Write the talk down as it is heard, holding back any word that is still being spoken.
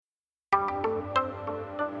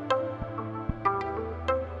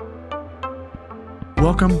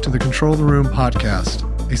Welcome to the Control the Room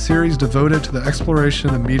podcast, a series devoted to the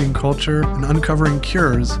exploration of meeting culture and uncovering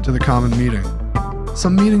cures to the common meeting.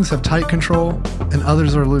 Some meetings have tight control and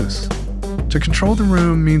others are loose. To control the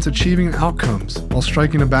room means achieving outcomes while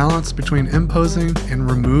striking a balance between imposing and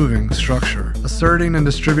removing structure, asserting and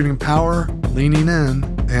distributing power, leaning in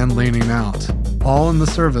and leaning out, all in the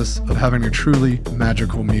service of having a truly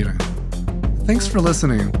magical meeting. Thanks for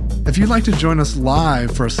listening. If you'd like to join us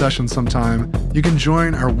live for a session sometime, you can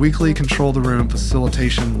join our weekly Control the Room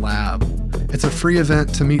Facilitation Lab. It's a free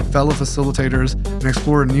event to meet fellow facilitators and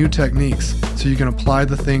explore new techniques so you can apply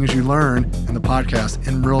the things you learn in the podcast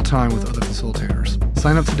in real time with other facilitators.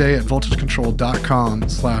 Sign up today at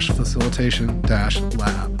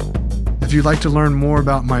voltagecontrol.com/facilitation-lab. If you'd like to learn more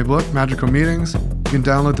about my book, Magical Meetings, you can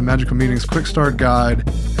download the Magical Meetings Quick Start Guide,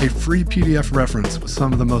 a free PDF reference with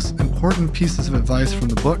some of the most important pieces of advice from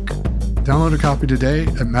the book. Download a copy today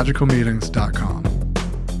at magicalmeetings.com.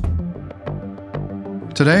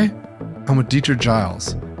 Today, I'm with Deetra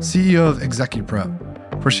Giles, CEO of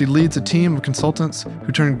ExecuPrep, where she leads a team of consultants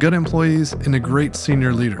who turn good employees into great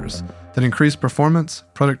senior leaders that increase performance,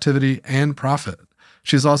 productivity, and profit.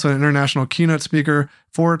 She's also an international keynote speaker,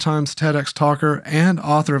 4 times TEDx talker, and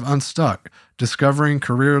author of Unstuck, Discovering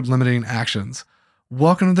Career-Limiting Actions.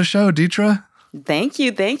 Welcome to the show, Deetra. Thank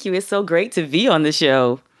you. It's so great to be on the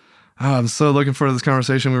show. I'm so looking forward to this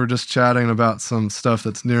conversation. We were just chatting about some stuff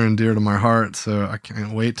that's near and dear to my heart, so I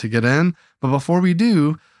can't wait to get in. But before we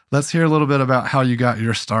do, let's hear a little bit about how you got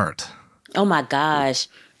your start. Oh my gosh.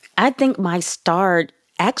 I think my start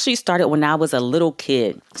actually started when I was a little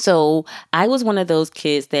kid. So I was one of those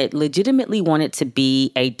kids that legitimately wanted to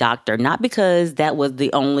be a doctor, not because that was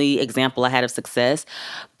the only example I had of success,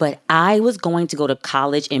 but I was going to go to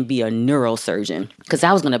college and be a neurosurgeon because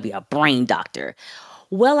I was going to be a brain doctor.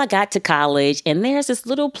 Well, I got to college, and there's this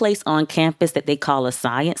little place on campus that they call a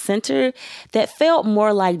science center that felt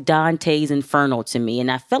more like Dante's Inferno to me,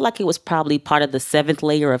 and I felt like it was probably part of the 7th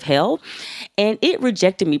layer of hell, and it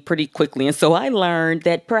rejected me pretty quickly. And so I learned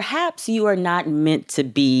that perhaps you are not meant to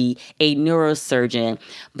be a neurosurgeon,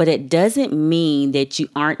 but it doesn't mean that you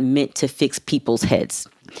aren't meant to fix people's heads.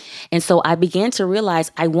 And so I began to realize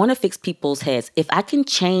I want to fix people's heads. If I can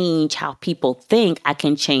change how people think, I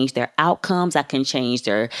can change their outcomes. I can change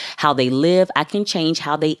how they live. I can change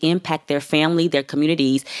how they impact their family, their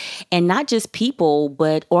communities, and not just people,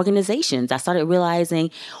 but organizations. I started realizing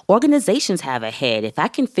organizations have a head. If I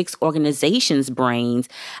can fix organizations' brains,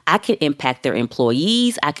 I can impact their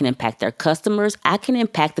employees. I can impact their customers. I can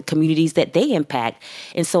impact the communities that they impact.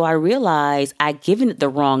 And so I realized I'd given it the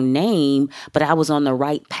wrong name, but I was on the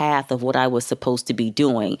right path of what I was supposed to be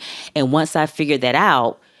doing. And once I figured that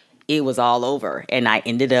out, it was all over. And I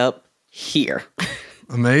ended up here.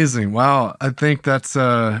 Amazing. Wow. I think that's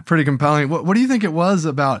pretty compelling. What do you think it was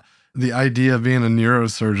about the idea of being a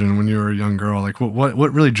neurosurgeon when you were a young girl? Like what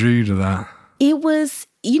really drew you to that? It was,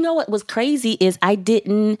 what was crazy is I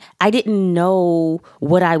didn't know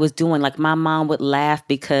what I was doing. Like my mom would laugh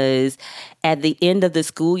because at the end of the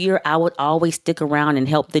school year, I would always stick around and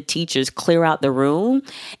help the teachers clear out the room.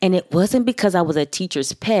 And it wasn't because I was a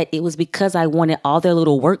teacher's pet. It was because I wanted all their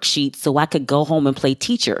little worksheets so I could go home and play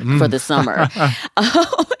teacher for the summer.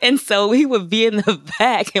 And so we would be in the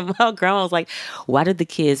back and my grandma was like, why did the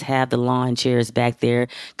kids have the lawn chairs back there?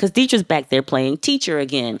 Because teacher's back there playing teacher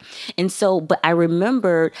again. And so, but I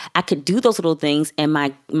remembered I could do those little things and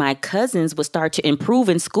my cousins would start to improve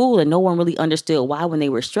in school and no one really understood why when they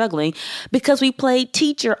were struggling because we played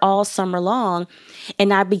teacher all summer long.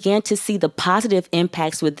 And I began to see the positive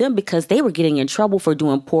impacts with them because they were getting in trouble for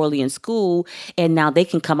doing poorly in school. And now they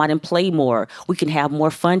can come out and play more. We can have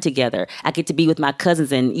more fun together. I get to be with my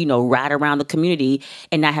cousins and, ride around the community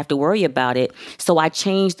and not have to worry about it. So I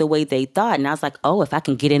changed the way they thought. And I was like, oh, if I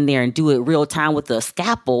can get in there and do it real time with the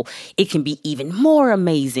scalpel, it can be even more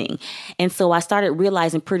amazing. And so I started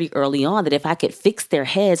realizing pretty early on that if I could fix their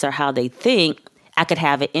heads or how they think, I could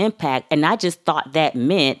have an impact. And I just thought that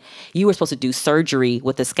meant you were supposed to do surgery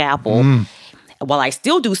with a scalpel. While I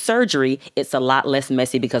still do surgery, it's a lot less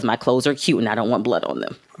messy because my clothes are cute and I don't want blood on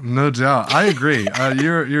them. No doubt. I agree.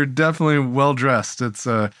 You're definitely well-dressed. It's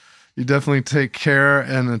you definitely take care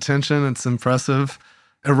and attention. It's impressive.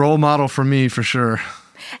 A role model for me, for sure.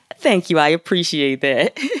 Thank you. I appreciate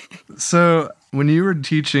that. So when you were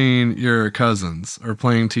teaching your cousins or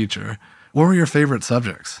playing teacher, what were your favorite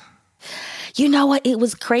subjects? You know what? It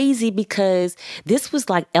was crazy because this was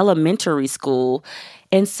like elementary school.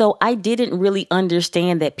 And so I didn't really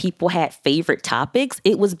understand that people had favorite topics.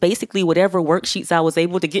 It was basically whatever worksheets I was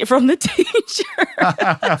able to get from the teacher.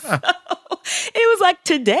 it was like,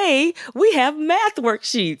 today we have math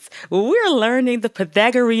worksheets. We're learning the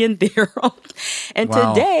Pythagorean theorem. And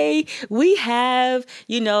Wow. today we have,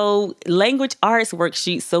 language arts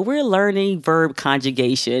worksheets. So we're learning verb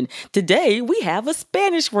conjugation. Today we have a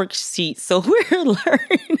Spanish worksheet. So we're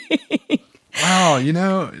learning.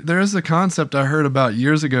 Wow, there's a concept I heard about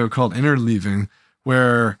years ago called interleaving,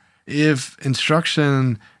 where if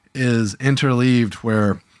instruction is interleaved,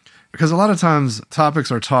 because a lot of times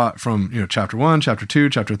topics are taught from, chapter 1, chapter 2,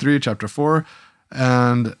 chapter 3, chapter 4,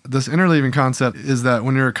 and this interleaving concept is that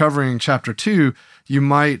when you're covering chapter 2, you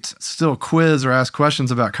might still quiz or ask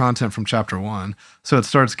questions about content from chapter 1. So it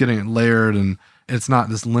starts getting layered and it's not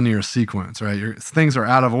this linear sequence, right? Things are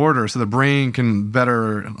out of order, so the brain can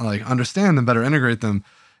better understand them, better integrate them.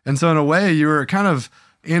 And so in a way, you were kind of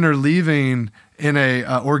interleaving in a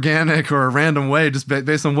organic or a random way, just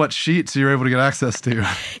based on what sheets you're able to get access to.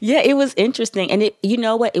 Yeah, it was interesting. And you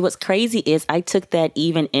know what? It was crazy is I took that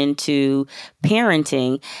even into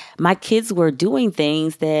parenting. My kids were doing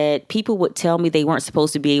things that people would tell me they weren't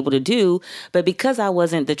supposed to be able to do. But because I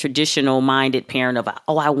wasn't the traditional minded parent of,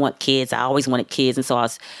 I want kids. I always wanted kids. And so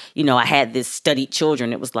I had this studied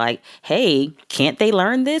children. It was like, hey, can't they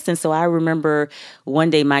learn this? And so I remember one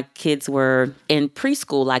day my kids were in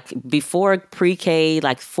preschool, like before pre-K,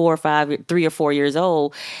 like 3 or 4 years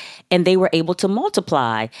old, and they were able to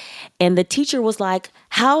multiply. And the teacher was like,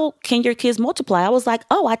 how can your kids multiply? I was like,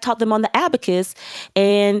 I taught them on the abacus,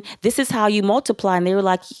 and this is how you multiply. And they were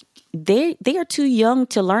like, they are too young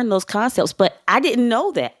to learn those concepts. But I didn't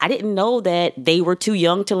know that. I didn't know that they were too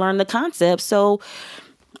young to learn the concepts. So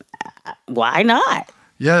why not?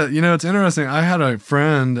 Yeah, it's interesting. I had a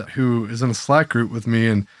friend who is in a Slack group with me,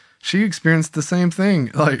 and she experienced the same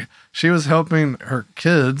thing. Like, she was helping her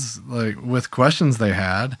kids, with questions they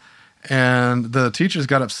had, and the teachers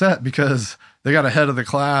got upset because they got ahead of the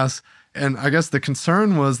class. And I guess the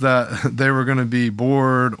concern was that they were going to be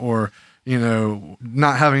bored or,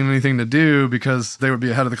 not having anything to do because they would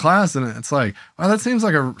be ahead of the class. And it's like, wow, that seems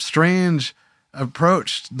like a strange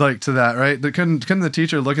approach to that, right? Couldn't the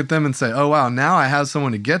teacher look at them and say, oh, wow, now I have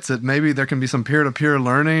someone who gets it. Maybe there can be some peer-to-peer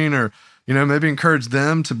learning, or, maybe encourage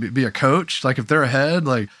them to be a coach. Like, if they're ahead,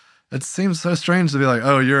 it seems so strange to be like,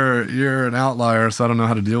 oh, you're an outlier, so I don't know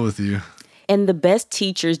how to deal with you. And the best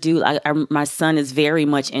teachers do. My son is very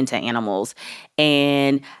much into animals,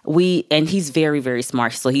 and he's very, very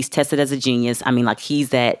smart. So he's tested as a genius. I mean,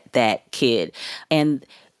 he's that kid. And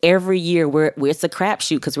every year it's a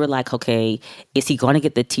crapshoot because we're like, okay, is he going to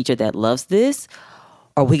get the teacher that loves this?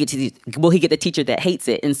 Or will he get the teacher that hates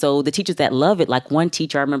it? And so the teachers that love it, like one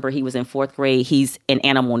teacher, I remember he was in 4th grade. He's an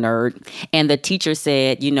animal nerd. And the teacher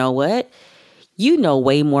said, you know what? You know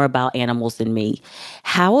way more about animals than me.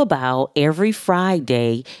 How about every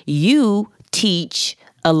Friday you teach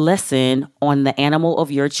a lesson on the animal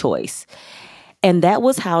of your choice? And that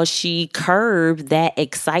was how she curbed that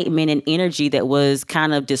excitement and energy that was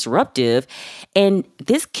kind of disruptive. And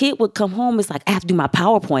this kid would come home, it's like, I have to do my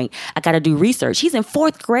PowerPoint. I got to do research. He's in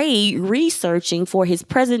 4th grade researching for his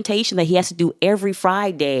presentation that he has to do every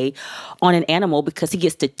Friday on an animal because he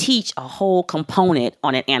gets to teach a whole component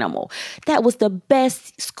on an animal. That was the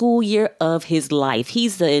best school year of his life.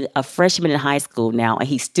 He's a freshman in high school now, and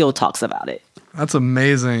he still talks about it. That's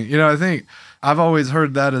amazing. I think I've always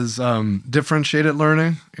heard that as differentiated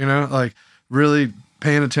learning, really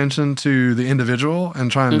paying attention to the individual and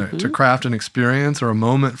trying to craft an experience or a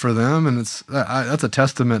moment for them. And that's a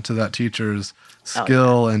testament to that teacher's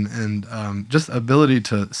skill and just ability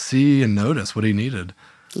to see and notice what he needed.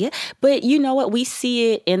 Yeah. But you know what? We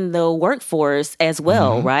see it in the workforce as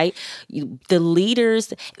well, right? The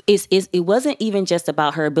leaders, it wasn't even just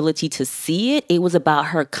about her ability to see it. It was about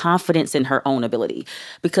her confidence in her own ability.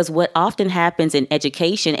 Because what often happens in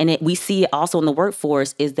education, and we see it also in the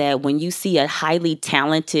workforce, is that when you see a highly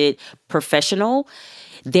talented professional,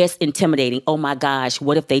 that's intimidating. Oh my gosh,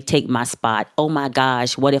 what if they take my spot? Oh my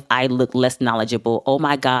gosh, what if I look less knowledgeable? Oh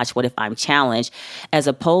my gosh, what if I'm challenged? As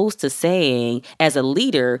opposed to saying, as a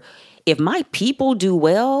leader, if my people do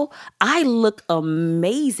well, I look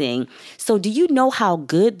amazing. So do you know how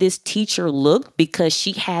good this teacher looked? Because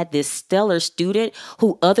she had this stellar student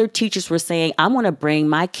who other teachers were saying, I want to bring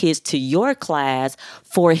my kids to your class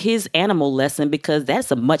for his animal lesson because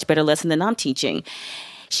that's a much better lesson than I'm teaching.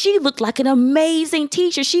 She looked like an amazing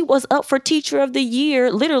teacher. She was up for Teacher of the Year,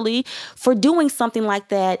 literally, for doing something like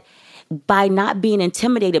that by not being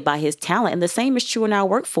intimidated by his talent. And the same is true in our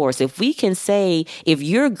workforce. If we can say, if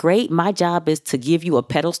you're great, my job is to give you a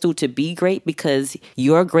pedestal to be great because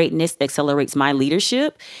your greatness accelerates my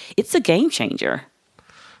leadership, it's a game changer.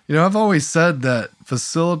 I've always said that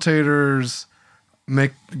facilitators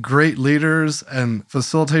make great leaders, and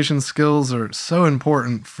facilitation skills are so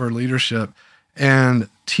important for leadership. And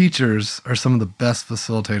teachers are some of the best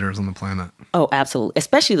facilitators on the planet. Oh, absolutely.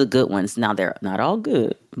 Especially the good ones. Now, they're not all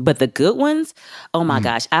good, but the good ones, oh my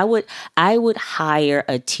gosh, I would hire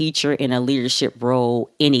a teacher in a leadership role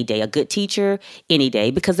any day, a good teacher any day,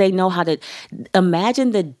 because they know how to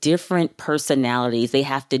imagine the different personalities they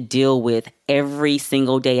have to deal with every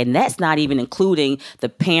single day. And that's not even including the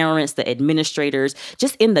parents, the administrators,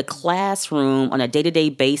 just in the classroom on a day-to-day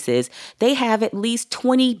basis. They have at least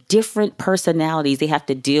 20 different personalities they have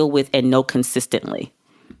to deal with and know consistently.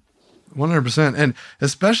 100%. And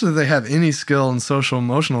especially if they have any skill in social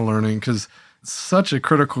emotional learning, because it's such a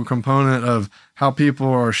critical component of how people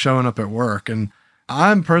are showing up at work. And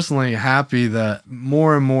I'm personally happy that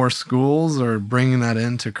more and more schools are bringing that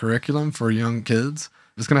into curriculum for young kids.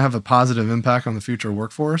 It's going to have a positive impact on the future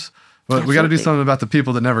workforce. But we got to do something about the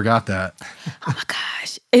people that never got that. Oh my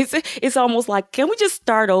gosh. It's almost like, can we just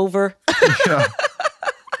start over? Yeah.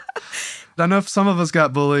 I know some of us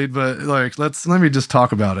got bullied, but let me just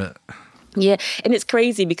talk about it. Yeah. And it's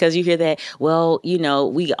crazy because you hear that, well,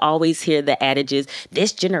 we always hear the adages,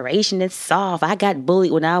 this generation is soft. I got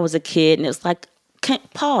bullied when I was a kid. And it's like,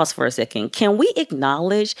 pause for a second. Can we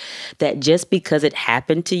acknowledge that just because it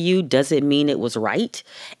happened to you doesn't mean it was right,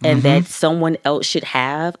 and that someone else should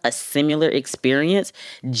have a similar experience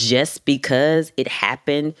just because it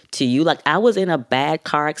happened to you? Like, I was in a bad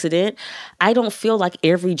car accident. I don't feel like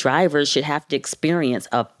every driver should have to experience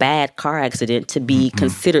a bad car accident to be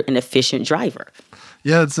considered an efficient driver.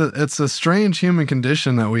 Yeah, it's a strange human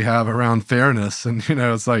condition that we have around fairness, and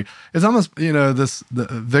it's almost this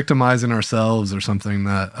victimizing ourselves or something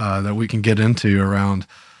that we can get into around.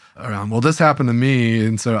 Well, this happened to me,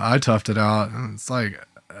 and so I toughed it out. And it's like,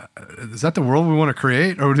 is that the world we want to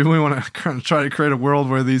create, or do we want to try to create a world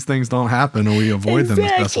where these things don't happen, or we avoid them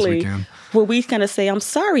as best as we can? Well, we kind of say, "I'm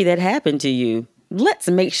sorry that happened to you. Let's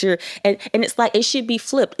make sure," and it's like it should be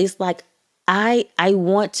flipped. It's like, I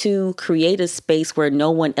want to create a space where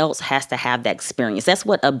no one else has to have that experience. That's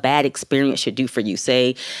what a bad experience should do for you.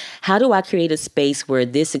 Say, how do I create a space where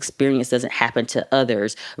this experience doesn't happen to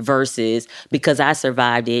others, versus because I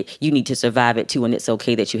survived it, you need to survive it too, and it's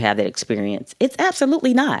okay that you have that experience. It's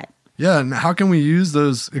absolutely not. Yeah, and how can we use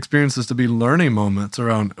those experiences to be learning moments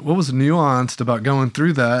around what was nuanced about going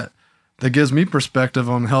through that gives me perspective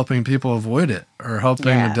on helping people avoid it or helping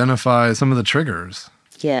identify some of the triggers.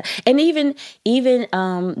 Yeah. And even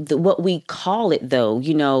what we call it,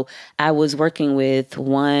 though, I was working with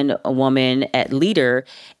a woman at Leader,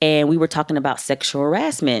 and we were talking about sexual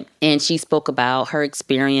harassment. And she spoke about her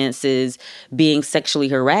experiences being sexually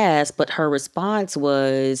harassed, but her response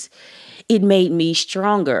was, it made me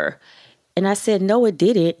stronger. And I said, no, it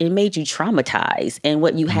didn't. It made you traumatized. And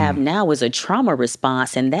what you have now is a trauma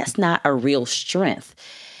response, and that's not a real strength.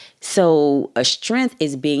 So a strength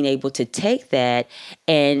is being able to take that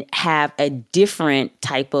and have a different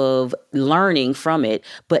type of learning from it,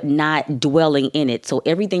 but not dwelling in it. So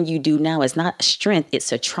everything you do now is not a strength,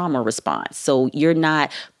 it's a trauma response. So you're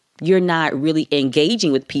not really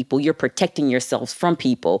engaging with people, you're protecting yourselves from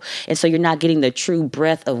people. And so you're not getting the true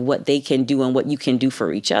breadth of what they can do and what you can do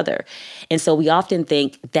for each other. And so we often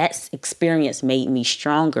think that experience made me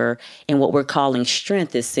stronger, and what we're calling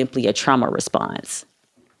strength is simply a trauma response.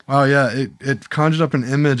 Oh, yeah. It conjured up an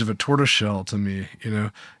image of a tortoiseshell to me,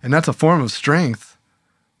 and that's a form of strength,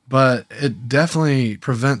 but it definitely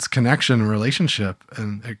prevents connection and relationship,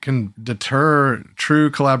 and it can deter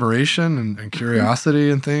true collaboration and curiosity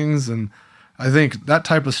and things. And I think that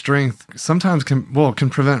type of strength sometimes can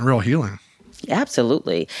prevent real healing.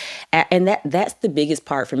 Absolutely. And that's the biggest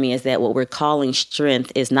part for me, is that what we're calling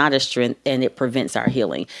strength is not a strength, and it prevents our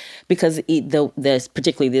healing. Because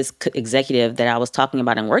particularly this executive that I was talking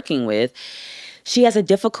about and working with, she has a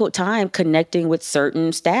difficult time connecting with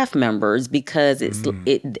certain staff members because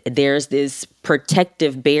there's this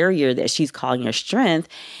protective barrier that she's calling her strength,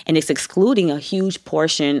 and it's excluding a huge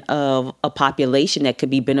portion of a population that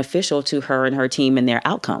could be beneficial to her and her team and their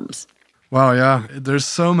outcomes. Wow, yeah. There's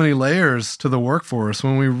so many layers to the workforce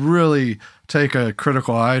when we really take a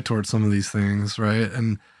critical eye towards some of these things, right?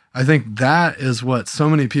 And I think that is what so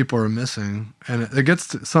many people are missing. And it gets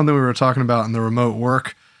to something we were talking about in the remote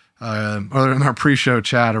work, or in our pre-show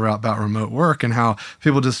chat about remote work, and how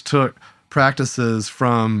people just took practices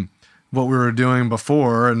from what we were doing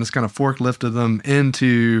before and just kind of forklifted them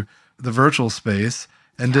into the virtual space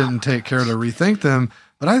and didn't take care to rethink them.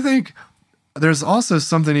 But I think there's also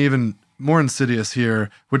something even more insidious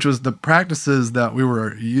here, which was the practices that we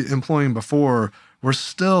were employing before were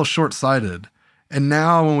still short-sighted. And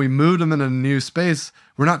now when we moved them in a new space,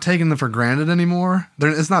 we're not taking them for granted anymore.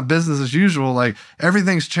 It's not business as usual. Like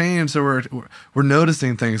everything's changed, so we're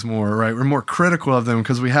noticing things more, right? We're more critical of them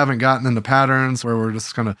because we haven't gotten into patterns where we're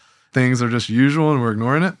just kind of things are just usual and we're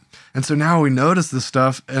ignoring it. And so now we notice this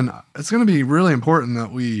stuff, and it's going to be really important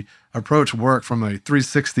that we approach work from a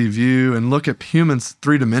 360 view and look at humans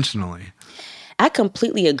three-dimensionally. I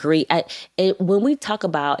completely agree. When we talk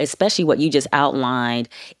about, especially what you just outlined,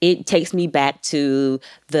 it takes me back to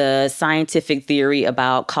the scientific theory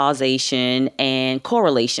about causation and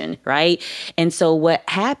correlation, right? And so what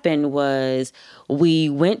happened was we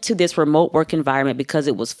went to this remote work environment because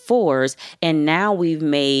it was forced, and now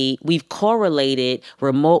we've correlated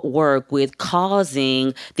remote work with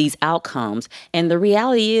causing these outcomes. And the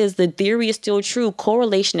reality is the theory is still true.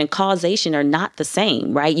 Correlation and causation are not the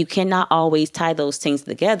same, right? You cannot always tie those things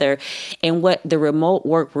together. And what the remote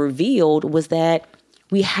work revealed was that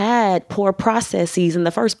we had poor processes in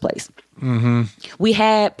the first place. Mm-hmm. We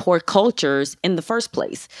had poor cultures in the first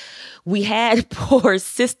place. We had poor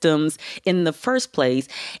systems in the first place.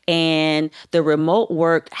 And the remote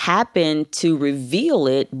work happened to reveal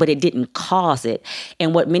it, but it didn't cause it.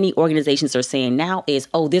 And what many organizations are saying now is,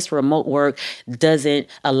 oh, this remote work doesn't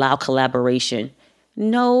allow collaboration.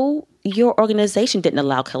 No, your organization didn't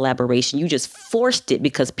allow collaboration. You just forced it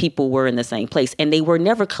because people were in the same place, and they were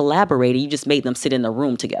never collaborating. You just made them sit in the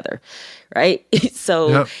room together, right?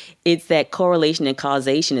 So It's that correlation and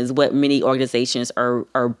causation is what many organizations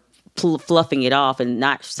are fluffing it off and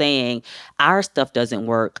not saying our stuff doesn't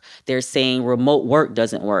work. They're saying remote work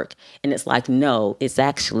doesn't work. And it's like, no, it's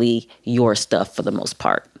actually your stuff for the most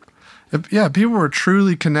part. If people were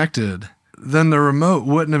truly connected, then the remote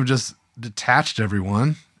wouldn't have just detached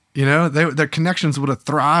everyone. You know, their connections would have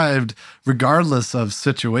thrived regardless of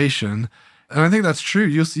situation. And I think that's true.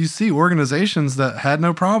 You see organizations that had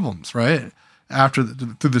no problems, right? Through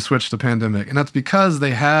the switch to pandemic. And that's because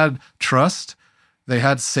they had trust, they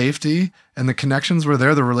had safety, and the connections were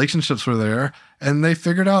there, the relationships were there, and they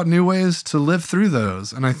figured out new ways to live through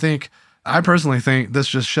those. And I personally think this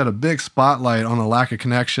just shed a big spotlight on the lack of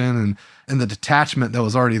connection and the detachment that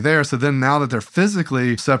was already there. So then now that they're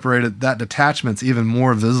physically separated, that detachment's even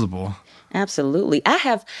more visible. Absolutely. I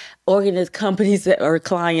have companies or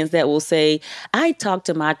clients that will say, I talk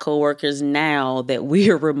to my coworkers now that we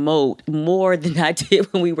are remote more than I did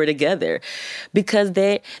when we were together, because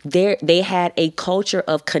they had a culture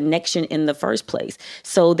of connection in the first place.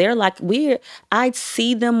 So they're like, I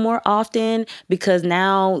see them more often because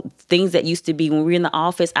now things that used to be when we were in the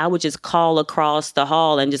office, I would just call across the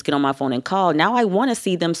hall and just get on my phone and call. Now I want to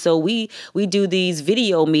see them. So we do these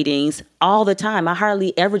video meetings all the time. I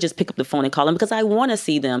hardly ever just pick up the phone and call them because I want to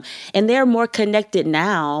see them. And they're more connected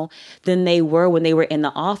now than they were when they were in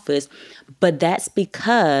the office. But that's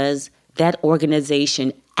because that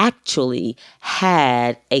organization actually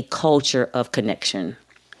had a culture of connection.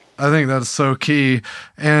 I think that's so key.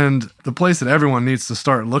 And the place that everyone needs to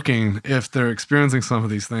start looking if they're experiencing some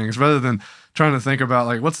of these things, rather than trying to think about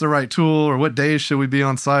like, what's the right tool or what days should we be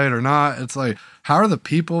on site or not? It's like, how are the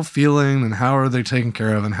people feeling and how are they taken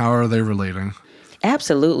care of and how are they relating?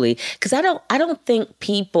 Absolutely. Because I don't think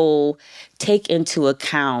people take into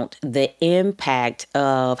account the impact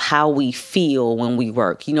of how we feel when we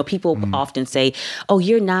work. You know, people often say, oh,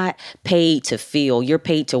 you're not paid to feel, you're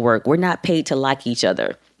paid to work. We're not paid to like each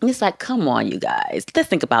other. And it's like, come on, you guys, let's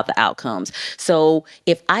think about the outcomes. So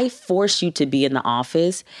if I force you to be in the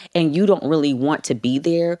office and you don't really want to be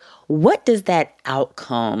there, what does that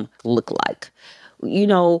outcome look like? You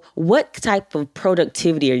know, what type of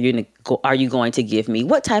productivity are you going to give me?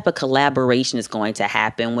 What type of collaboration is going to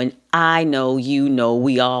happen when I know, you know,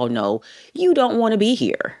 we all know you don't want to be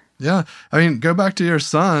here? Yeah. I mean, go back to your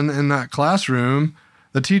son in that classroom.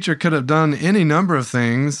 The teacher could have done any number of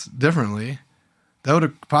things differently. That would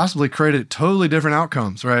have possibly created totally different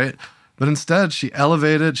outcomes, right? But instead, she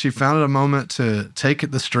found a moment to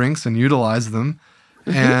take the strengths and utilize them.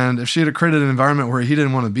 Mm-hmm. And if she had created an environment where he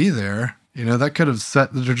didn't want to be there, you know, that could have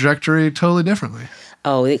set the trajectory totally differently.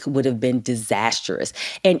 Oh, it would have been disastrous.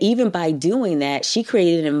 And even by doing that, she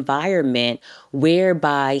created an environment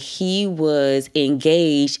whereby he was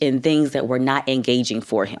engaged in things that were not engaging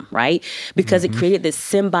for him, right? Because it created this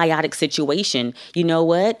symbiotic situation. You know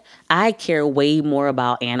what? I care way more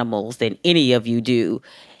about animals than any of you do.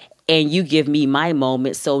 And you give me my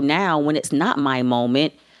moment. So now when it's not my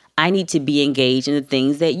moment, I need to be engaged in the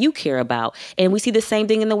things that you care about. And we see the same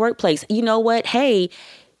thing in the workplace. You know what? Hey,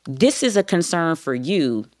 this is a concern for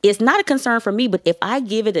you. It's not a concern for me, but if I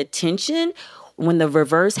give it attention, when the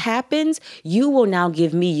reverse happens, you will now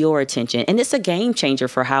give me your attention. And it's a game changer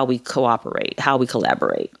for how we cooperate, how we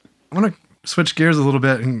collaborate. I want to switch gears a little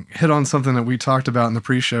bit and hit on something that we talked about in the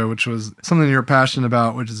pre-show, which was something you're passionate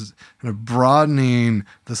about, which is broadening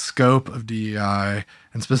the scope of DEI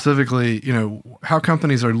and specifically, how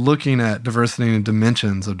companies are looking at diversity and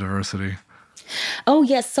dimensions of diversity. Oh,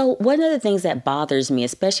 yes. So one of the things that bothers me,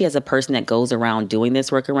 especially as a person that goes around doing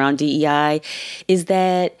this work around DEI, is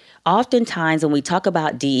that oftentimes when we talk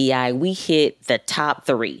about DEI, we hit the top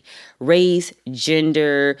three: race,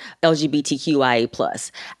 gender,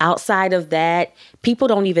 LGBTQIA+. Outside of that, people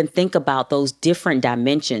don't even think about those different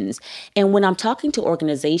dimensions. And when I'm talking to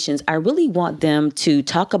organizations, I really want them to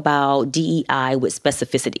talk about DEI with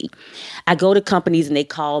specificity. I go to companies and they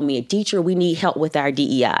call me, "Teacher, we need help with our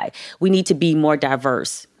DEI. We need to be more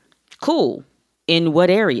diverse." Cool. In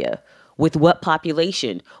what area? With what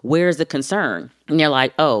population? Where is the concern? And they're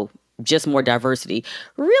like, "Oh, just more diversity."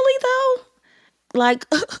 Really though? Like,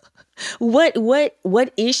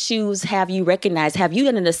 what issues have you recognized? Have you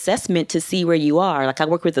done an assessment to see where you are? Like, I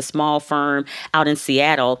work with a small firm out in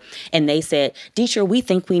Seattle, and they said, "Teacher, we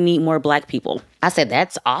think we need more Black people." I said,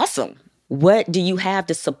 "That's awesome. What do you have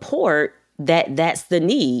to support that's the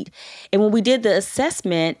need?" And when we did the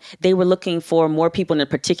assessment, they were looking for more people in a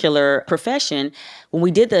particular profession. When we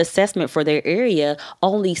did the assessment for their area,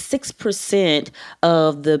 only 6%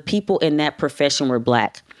 of the people in that profession were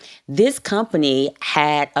Black. This company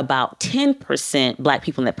had about 10% Black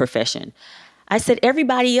people in that profession. I said,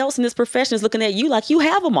 everybody else in this profession is looking at you like you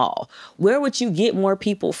have them all. Where would you get more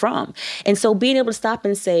people from? And so being able to stop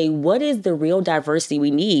and say, what is the real diversity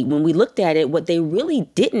we need? When we looked at it, what they really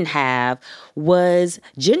didn't have was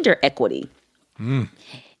gender equity.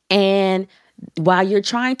 And while you're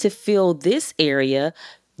trying to fill this area,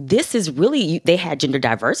 this is really, they had gender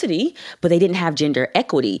diversity, but they didn't have gender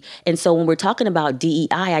equity. And so when we're talking about DEI,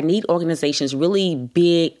 I need organizations really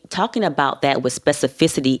big talking about that with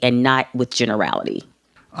specificity and not with generality.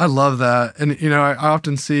 I love that. And, I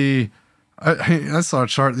often see, I saw a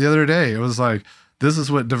chart the other day. It was like, this is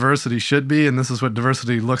what diversity should be, and this is what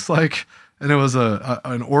diversity looks like. And it was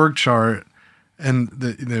an org chart, and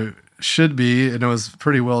the should be, and it was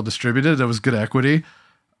pretty well distributed. It was good equity.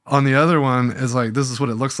 On the other one is like, this is what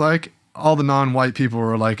it looks like. All the non-white people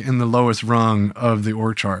were like in the lowest rung of the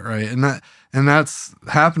org chart, right? And that's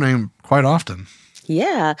happening quite often.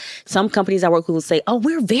 Yeah. Some companies I work with will say, "Oh,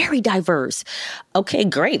 we're very diverse." Okay,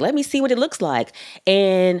 great. Let me see what it looks like.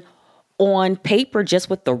 And on paper, just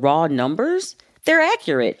with the raw numbers, they're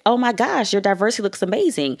accurate. Oh my gosh, your diversity looks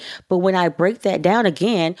amazing. But when I break that down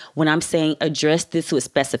again, when I'm saying address this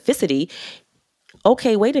with specificity,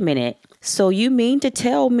 okay, wait a minute. So you mean to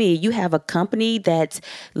tell me you have a company that's,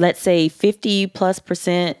 let's say,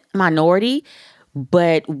 50+% minority,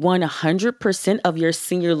 but 100% of your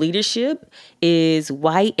senior leadership is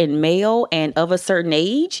white and male and of a certain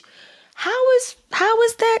age? How is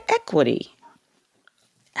that equity?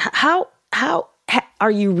 How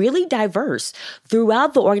are you really diverse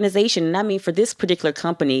throughout the organization? And I mean, for this particular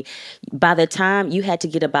company, by the time you had to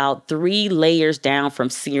get about 3 layers down from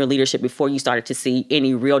senior leadership before you started to see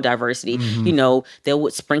any real diversity. They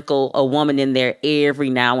would sprinkle a woman in there every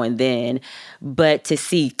now and then. But to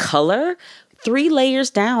see color, 3 layers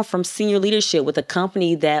down from senior leadership with a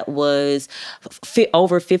company that was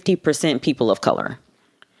over 50% people of color.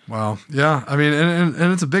 Wow. Yeah. I mean,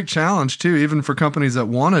 and it's a big challenge too, even for companies that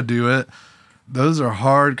want to do it. Those are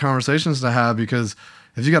hard conversations to have, because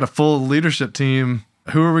if you got a full leadership team,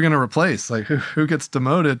 who are we going to replace? Like who gets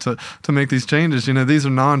demoted to make these changes? These are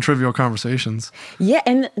non-trivial conversations. Yeah.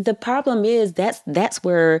 And the problem is that's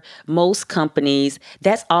where most companies,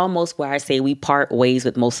 that's almost where I say we part ways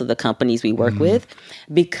with most of the companies we work with,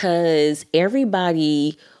 because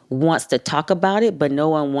everybody wants to talk about it, but no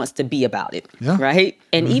one wants to be about it. Yeah. Right.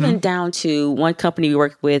 And even down to one company we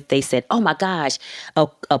worked with, they said, "Oh my gosh,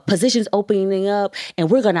 a position's opening up and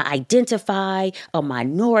we're going to identify a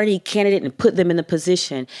minority candidate and put them in the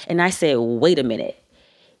position." And I said, wait a minute.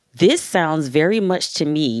 This sounds very much to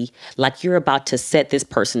me like you're about to set this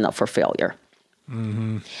person up for failure.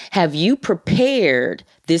 Have you prepared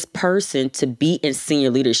this person to be in senior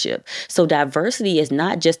leadership? So diversity is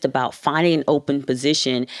not just about finding an open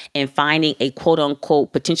position and finding a quote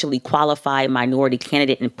unquote potentially qualified minority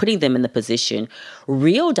candidate and putting them in the position.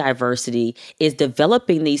 Real diversity is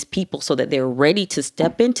developing these people so that they're ready to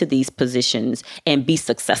step into these positions and be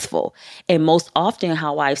successful. And most often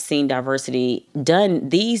how I've seen diversity done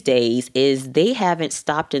these days is they haven't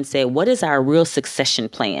stopped and said, what is our real succession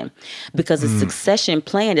plan? Because the succession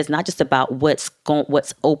plan is not just about what's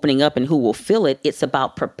opening up and who will fill it. It's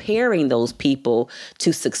about preparing those people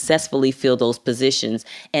to successfully fill those positions.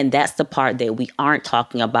 And that's the part that we aren't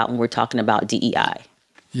talking about when we're talking about DEI.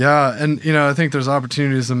 Yeah, and I think there's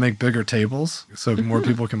opportunities to make bigger tables so more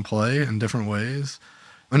people can play in different ways.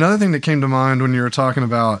 Another thing that came to mind when you were talking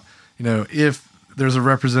about, if there's a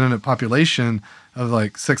representative population of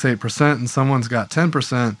like 6-8% and someone's got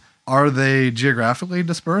 10%, are they geographically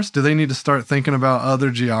dispersed? Do they need to start thinking about other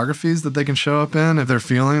geographies that they can show up in if they're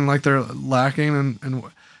feeling like they're lacking?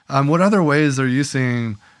 And what other ways are you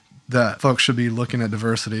seeing that folks should be looking at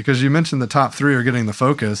diversity? Because you mentioned the top 3 are getting the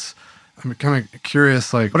focus. I'm kind of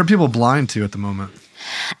curious, like, what are people blind to at the moment?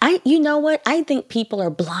 You know what? I think people are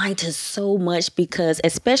blind to so much because,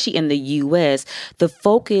 especially in the U.S., the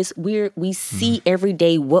focus we see every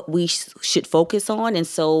day what we should focus on, and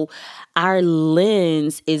so our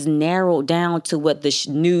lens is narrowed down to what the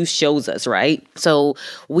news shows us, right? So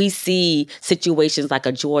we see situations like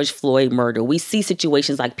a George Floyd murder. We see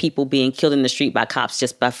situations like people being killed in the street by cops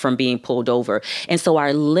just from being pulled over, and so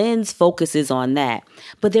our lens focuses on that.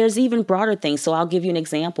 But there's even broader things. So I'll give you an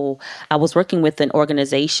example. I was working with an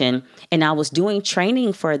organization and I was doing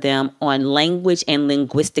training for them on language and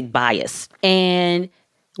linguistic bias. And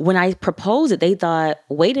when I proposed it, they thought,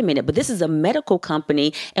 wait a minute, but this is a medical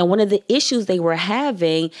company. And one of the issues they were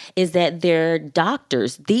having is that their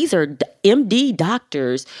doctors, these are MD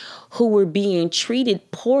doctors who were being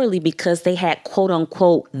treated poorly because they had quote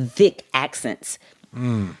unquote thick accents.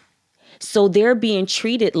 So they're being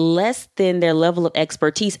treated less than their level of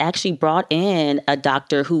expertise. Actually brought in a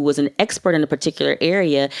doctor who was an expert in a particular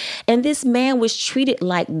area. And this man was treated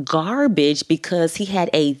like garbage because he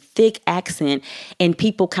had a thick accent and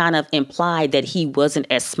people kind of implied that he wasn't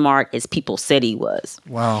as smart as people said he was.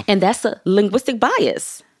 Wow. And that's a linguistic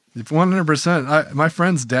bias. 100%. My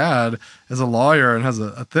friend's dad is a lawyer and has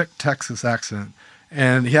a thick Texas accent.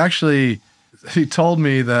 And he told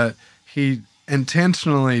me that he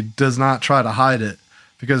intentionally does not try to hide it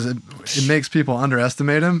because it makes people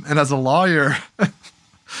underestimate him. And as a lawyer,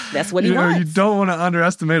 that's what he wants. You don't want to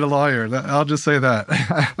underestimate a lawyer. I'll just say that.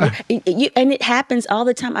 And it happens all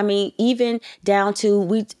the time. I mean, even down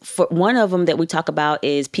to for one of them that we talk about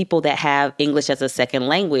is people that have English as a second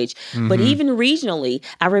language. Mm-hmm. But even regionally,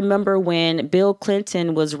 I remember when Bill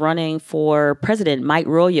Clinton was running for president, Mike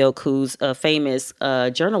Royok, who's a famous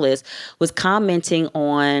journalist, was commenting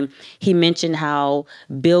on, he mentioned how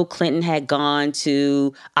Bill Clinton had gone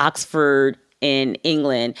to Oxford in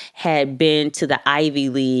England, had been to the Ivy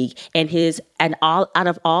League, and out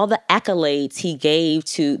of all the accolades he gave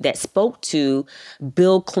that spoke to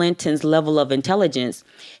Bill Clinton's level of intelligence,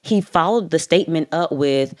 he followed the statement up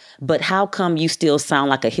with, "But how come you still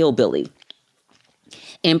sound like a hillbilly?"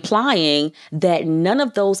 Implying that none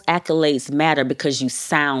of those accolades matter because you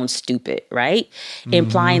sound stupid, right? Mm-hmm.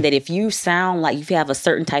 Implying that if you sound like you have a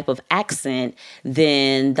certain type of accent,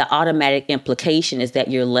 then the automatic implication is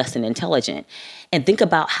that you're less than intelligent. And think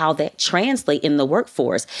about how that translates in the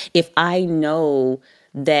workforce. If I know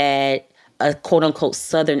that a quote unquote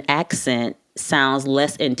Southern accent sounds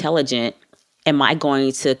less intelligent, am I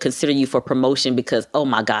going to consider you for promotion because, oh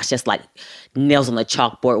my gosh, that's like nails on the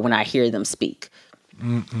chalkboard when I hear them speak?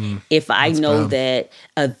 If I know that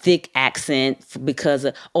a thick accent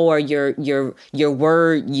or your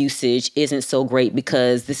word usage isn't so great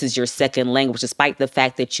because this is your second language, despite the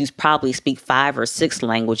fact that you probably speak 5 or 6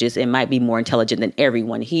 languages and might be more intelligent than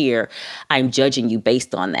everyone here, I'm judging you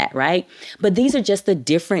based on that, right? But these are just the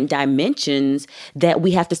different dimensions that we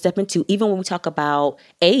have to step into. Even when we talk about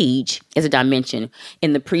age as a dimension,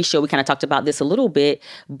 in the pre-show, we kind of talked about this a little bit,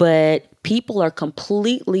 but people are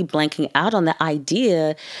completely blanking out on the idea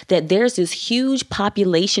that there's this huge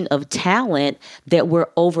population of talent that we're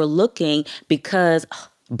overlooking because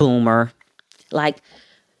boomer. Like,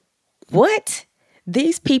 what?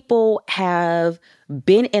 These people have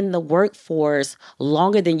been in the workforce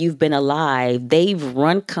longer than you've been alive. They've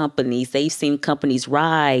run companies. They've seen companies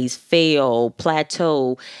rise, fail,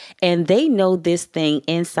 plateau, and they know this thing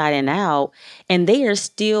inside and out, and they are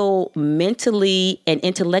still mentally and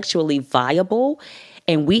intellectually viable,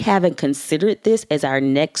 and we haven't considered this as our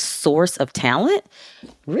next source of talent?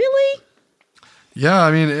 Really? Yeah,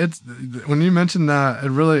 I mean, when you mentioned that, it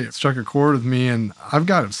really struck a chord with me, and I've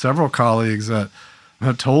got several colleagues that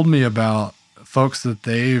have told me about folks that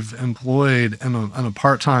they've employed on a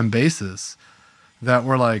part-time basis that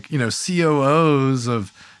were like, COOs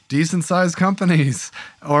of decent-sized companies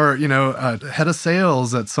or, head of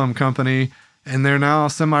sales at some company, and they're now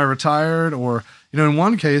semi-retired or, in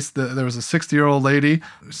one case, there was a 60-year-old lady,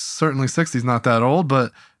 certainly 60 is not that old,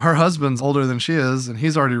 but her husband's older than she is, and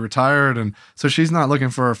he's already retired, and so she's not looking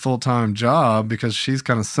for a full-time job because she's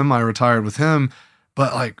kind of semi-retired with him.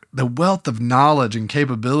 but like the wealth of knowledge and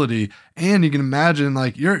capability. And you can imagine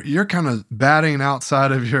like you're kind of batting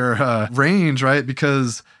outside of your range, right?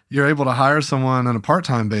 Because you're able to hire someone on a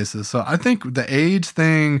part-time basis. So I think the age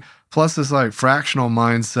thing plus this like fractional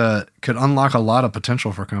mindset could unlock a lot of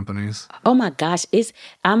potential for companies. Oh my gosh,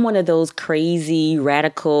 I'm one of those crazy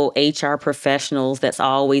radical HR professionals that's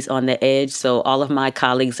always on the edge. So all of my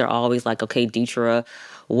colleagues are always like, okay, Deetra,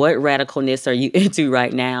 what radicalness are you into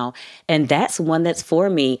right now? And that's one that's for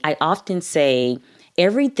me. I often say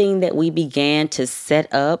everything that we began to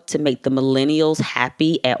set up to make the millennials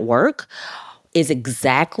happy at work is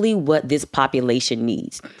exactly what this population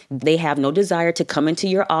needs. They have no desire to come into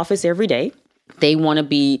your office every day. They want to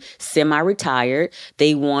be semi-retired.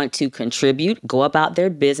 They want to contribute, go about their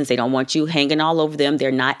business. They don't want you hanging all over them.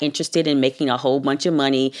 They're not interested in making a whole bunch of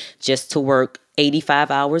money just to work 85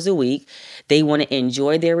 hours a week. They want to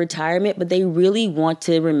enjoy their retirement, but they really want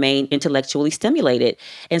to remain intellectually stimulated.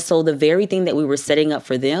 And so the very thing that we were setting up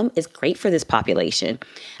for them is great for this population.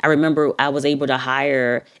 I remember I was able to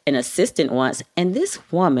hire an assistant once, and this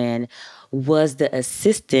woman was the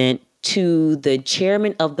assistant to the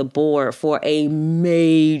chairman of the board for a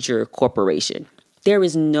major corporation. There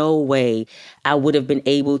is no way I would have been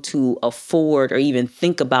able to afford or even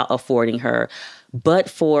think about affording her, but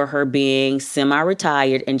for her being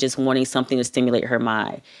semi-retired and just wanting something to stimulate her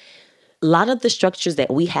mind. A lot of the structures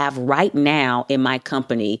that we have right now in my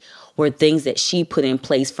company were things that she put in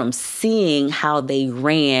place from seeing how they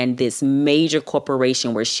ran this major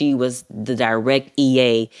corporation where she was the direct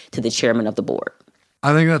EA to the chairman of the board.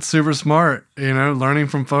 I think that's super smart, learning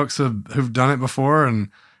from folks who've done it before and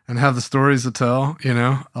have the stories to tell,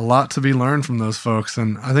 a lot to be learned from those folks.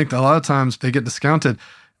 And I think that a lot of times they get discounted.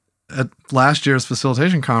 At last year's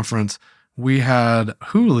facilitation conference, we had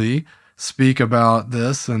Hooli speak about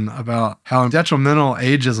this and about how detrimental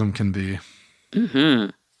ageism can be. Mm-hmm.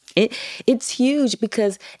 It's huge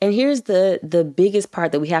because, and here's the biggest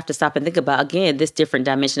part that we have to stop and think about, again, this different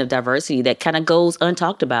dimension of diversity that kind of goes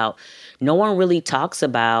untalked about. No one really talks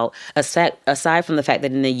about, aside from the fact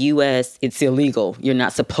that in the U.S. it's illegal. You're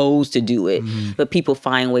not supposed to do it, but people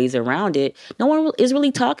find ways around it. No one is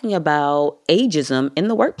really talking about ageism in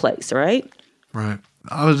the workplace, right? Right.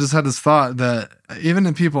 I just had this thought that even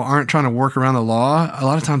if people aren't trying to work around the law, a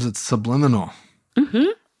lot of times it's subliminal. Mm-hmm.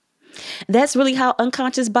 That's really how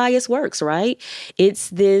unconscious bias works, right? It's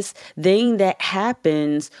this thing that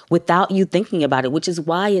happens without you thinking about it, which is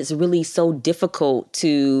why it's really so difficult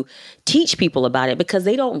to teach people about it because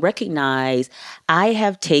they don't recognize I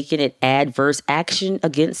have taken an adverse action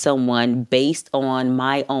against someone based on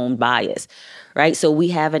my own bias, right? So we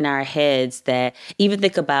have in our heads that even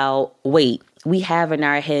think about weight. We have in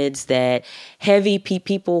our heads that heavy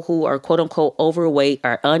people who are quote unquote overweight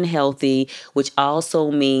are unhealthy, which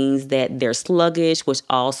also means that they're sluggish, which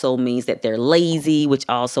also means that they're lazy, which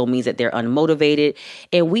also means that they're unmotivated.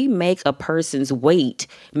 And we make a person's weight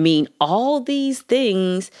mean all these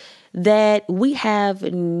things that we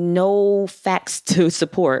have no facts to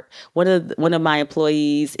support. One of my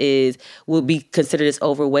employees will be considered as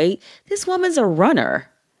overweight. This woman's a runner.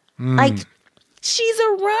 Like, she's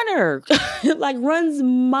a runner, like runs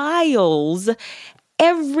miles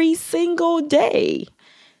every single day.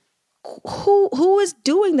 Who is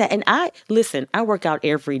doing that? And I work out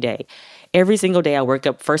every day. Every single day I work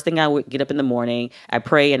up. First thing I would get up in the morning, I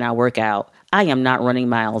pray and I work out. I am not running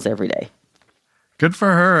miles every day. Good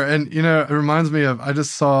for her. And, it reminds me of, I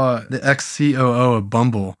just saw the ex-COO of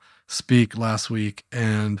Bumble speak last week,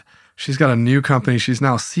 and she's got a new company. She's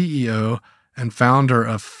now CEO and founder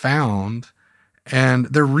of Found. And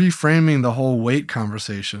they're reframing the whole weight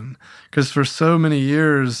conversation because for so many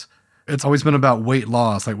years, it's always been about weight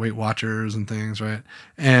loss, like Weight Watchers and things, right?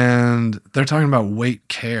 And they're talking about weight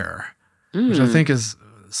care, which I think is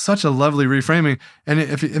such a lovely reframing. And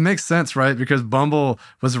it makes sense, right? Because Bumble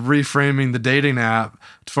was reframing the dating app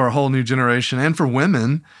for a whole new generation and for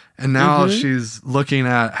women. And now she's looking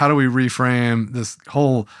at how do we reframe this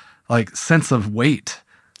whole like sense of weight?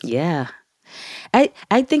 Yeah.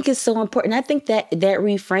 I think it's so important. I think that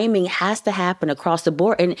reframing has to happen across the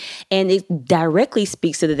board. And it directly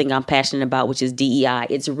speaks to the thing I'm passionate about, which is DEI.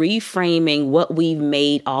 It's reframing what we've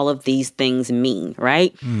made all of these things mean,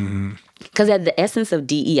 right? Mm-hmm. Because at the essence of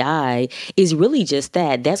DEI is really just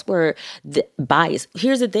that. That's where the bias.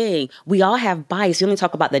 Here's the thing. We all have bias. You only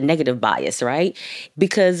talk about the negative bias, right?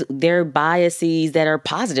 Because there are biases that are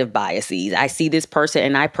positive biases. I see this person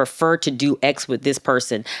and I prefer to do X with this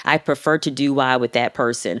person. I prefer to do Y with that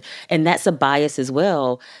person. And that's a bias as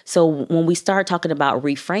well. So when we start talking about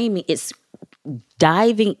reframing, it's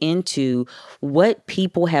diving into what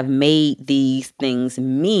people have made these things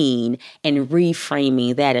mean and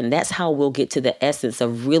reframing that. And that's how we'll get to the essence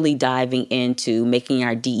of really diving into making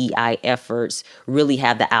our DEI efforts really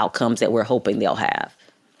have the outcomes that we're hoping they'll have.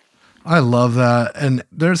 I love that. And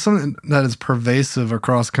there's something that is pervasive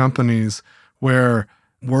across companies where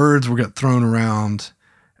words will get thrown around,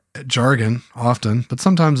 jargon often, but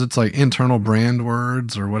sometimes it's like internal brand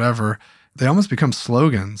words or whatever. They almost become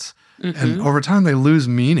slogans. And over time, they lose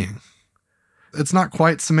meaning. It's not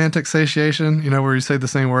quite semantic satiation, where you say the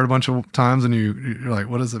same word a bunch of times and you're like,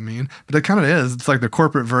 what does it mean? But it kind of is. It's like the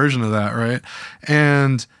corporate version of that, right?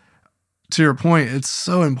 And to your point, it's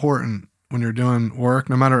so important when you're doing work,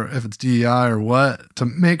 no matter if it's DEI or what, to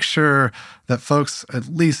make sure that folks at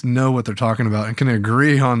least know what they're talking about and can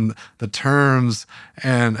agree on the terms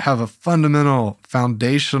and have a fundamental,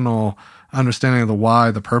 foundational understanding of the why,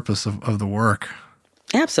 the purpose of the work.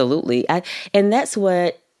 Absolutely. And that's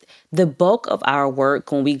what the bulk of our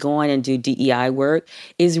work when we go in and do DEI work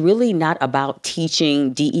is really not about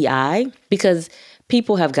teaching DEI, because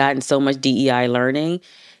people have gotten so much DEI learning.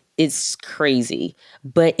 It's crazy,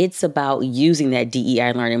 but it's about using that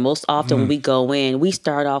DEI learning. Most often when we go in, we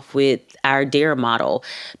start off with our DARE model,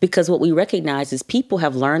 because what we recognize is people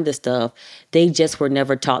have learned this stuff. They just were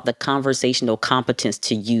never taught the conversational competence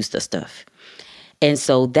to use the stuff. And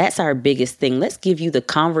so that's our biggest thing. Let's give you the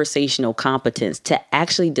conversational competence to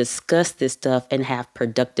actually discuss this stuff and have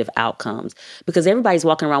productive outcomes, because everybody's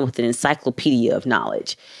walking around with an encyclopedia of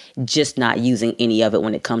knowledge, just not using any of it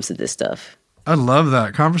when it comes to this stuff. I love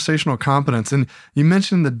that. Conversational competence. And you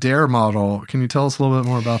mentioned the DARE model. Can you tell us a little bit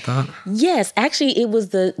more about that? Yes, actually, it was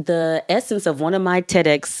the essence of one of my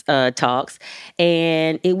TEDx talks.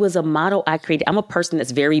 And it was a model I created. I'm a person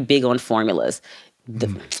that's very big on formulas.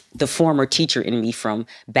 The former teacher in me from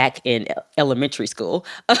back in elementary school.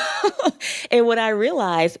 And what I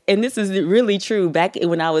realized, and this is really true, back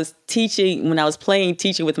when I was playing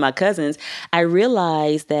teaching with my cousins, I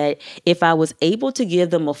realized that if I was able to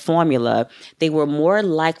give them a formula, they were more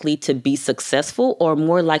likely to be successful or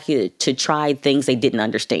more likely to try things they didn't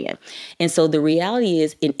understand. And so the reality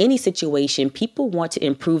is, in any situation, people want to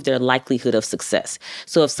improve their likelihood of success.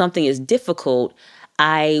 So if something is difficult,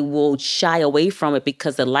 I will shy away from it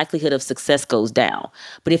because the likelihood of success goes down.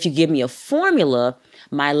 But if you give me a formula,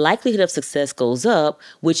 my likelihood of success goes up,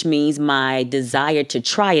 which means my desire to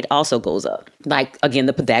try it also goes up. Like, again,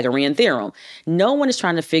 the Pythagorean theorem. No one is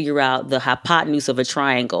trying to figure out the hypotenuse of a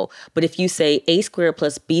triangle. But if you say a squared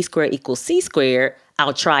plus b squared equals c squared,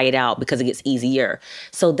 I'll try it out because it gets easier.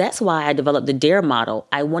 So that's why I developed the DARE model.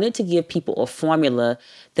 I wanted to give people a formula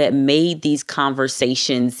that made these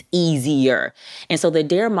conversations easier. And so the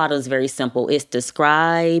DARE model is very simple. It's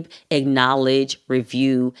describe, acknowledge,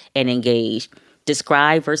 review, and engage.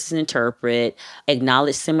 Describe versus interpret,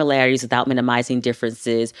 acknowledge similarities without minimizing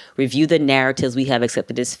differences, review the narratives we have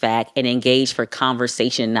accepted as fact, and engage for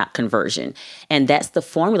conversation, not conversion. And that's the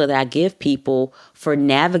formula that I give people for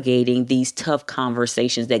navigating these tough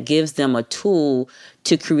conversations, that gives them a tool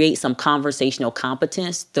to create some conversational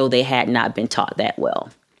competence, though they had not been taught that well.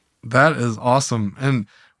 That is awesome. And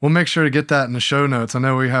we'll make sure to get that in the show notes. I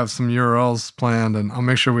know we have some URLs planned, and I'll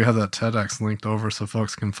make sure we have that TEDx linked over so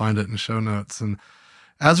folks can find it in the show notes. And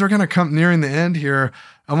as we're going to come nearing the end here,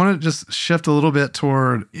 I want to just shift a little bit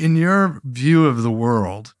toward, in your view of the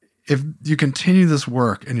world, if you continue this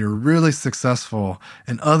work and you're really successful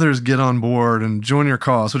and others get on board and join your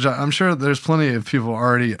cause, which I'm sure there's plenty of people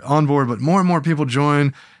already on board, but more and more people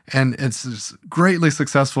join and it's greatly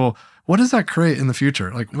successful, what does that create in the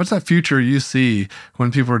future? Like, what's that future you see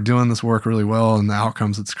when people are doing this work really well and the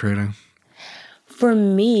outcomes it's creating? For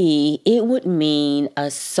me, it would mean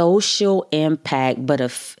a social impact, but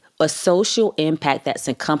a social impact that's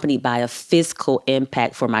accompanied by a physical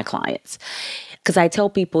impact for my clients. Because I tell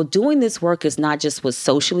people doing this work is not just what's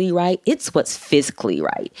socially right, it's what's physically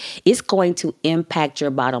right. It's going to impact your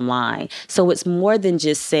bottom line. So it's more than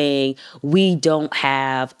just saying we don't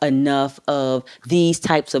have enough of these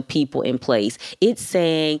types of people in place. It's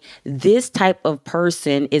saying this type of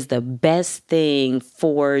person is the best thing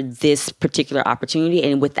for this particular opportunity.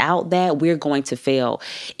 And without that, we're going to fail.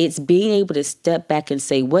 It's being able to step back and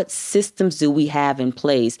say, what systems do we have in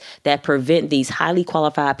place that prevent these highly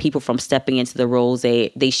qualified people from stepping into the roles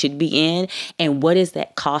they should be in, and what is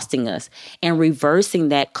that costing us, and reversing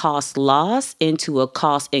that cost loss into a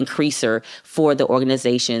cost increaser for the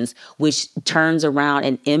organizations, which turns around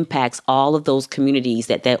and impacts all of those communities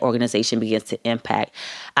that organization begins to impact.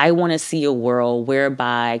 I want to see a world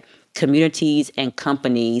whereby communities and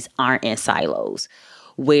companies aren't in silos,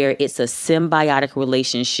 where it's a symbiotic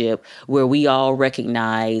relationship where we all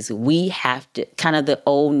recognize we have to, kind of the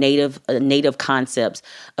old native concepts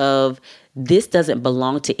of this doesn't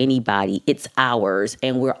belong to anybody. It's ours,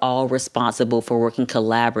 and we're all responsible for working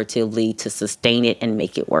collaboratively to sustain it and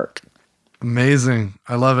make it work. Amazing.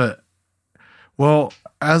 I love it. Well,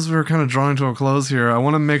 as we're kind of drawing to a close here, I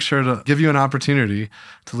want to make sure to give you an opportunity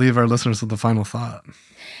to leave our listeners with a final thought.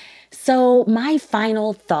 So my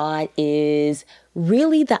final thought is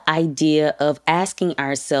really the idea of asking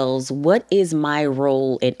ourselves, what is my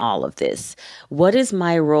role in all of this? What is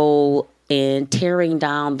my role in tearing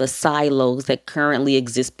down the silos that currently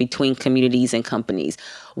exist between communities and companies?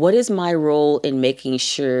 What is my role in making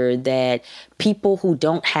sure that people who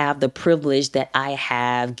don't have the privilege that I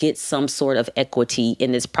have get some sort of equity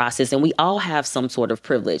in this process? And we all have some sort of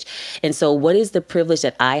privilege. And so what is the privilege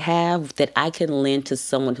that I have that I can lend to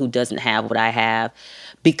someone who doesn't have what I have?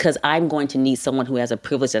 Because I'm going to need someone who has a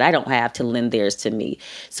privilege that I don't have to lend theirs to me.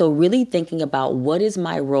 So really thinking about what is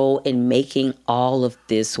my role in making all of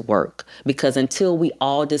this work? Because until we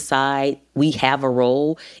all decide we have a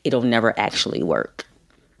role, it'll never actually work.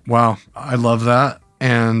 Wow, I love that.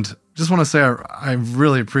 And just want to say I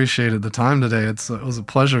really appreciated the time today. It was a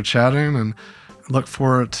pleasure chatting, and I look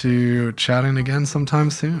forward to chatting again sometime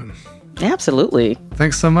soon. Absolutely.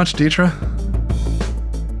 Thanks so much, Deetra.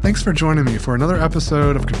 Thanks for joining me for another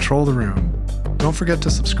episode of Control the Room. Don't forget to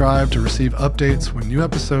subscribe to receive updates when new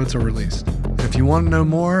episodes are released. And if you want to know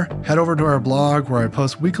more, head over to our blog where I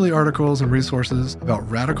post weekly articles and resources about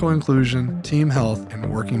radical inclusion, team health,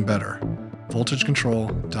 and working better.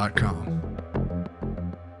 VoltageControl.com.